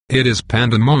It is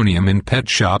panda-monium in pet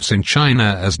shops in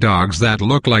China as dogs that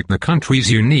look like the country's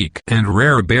unique and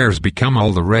rare bears become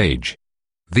all the rage.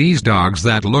 These dogs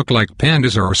that look like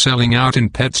pandas are selling out in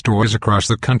pet stores across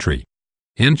the country.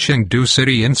 In Chengdu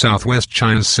City in southwest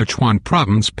China's Sichuan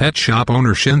province, pet shop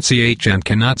owner Hsin Ch'en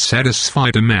cannot satisfy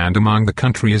demand among the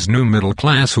country's new middle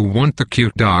class who want the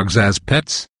cute dogs as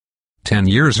pets. 10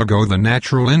 years ago the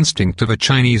natural instinct of a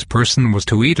Chinese person was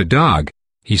to eat a dog,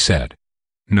 he said.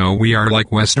 No, we are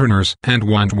like Westerners and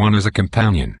want one as a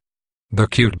companion. The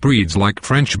cute breeds like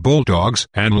French bulldogs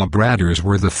and Labradors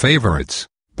were the favorites,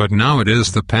 but now it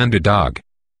is the panda dog.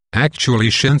 Actually,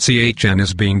 Hsin Ch'en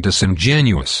is being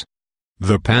disingenuous.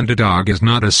 The panda dog is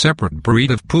not a separate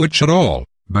breed of pooch at all,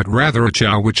 but rather a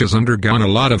chow which has undergone a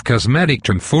lot of cosmetic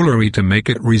tomfoolery to make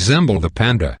it resemble the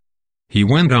panda. He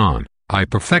went on, I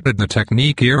perfected the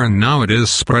technique here and now it is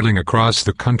spreading across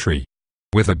the country.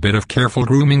 With a bit of careful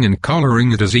grooming and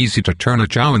coloring it is easy to turn a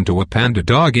chow into a panda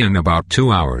dog in about 2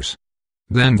 hours.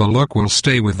 Then the look will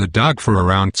stay with the dog for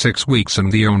around 6 weeks and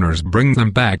the owners bring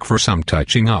them back for some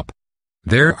touching up.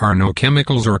 There are no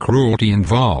chemicals or cruelty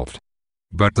involved.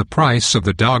 But the price of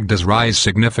the dog does rise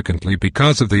significantly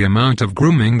because of the amount of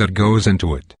grooming that goes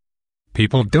into it.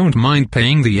 People don't mind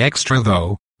paying the extra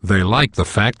though, they like the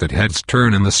fact that heads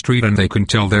turn in the street and they can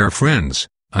tell their friends,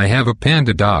 I have a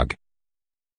panda dog.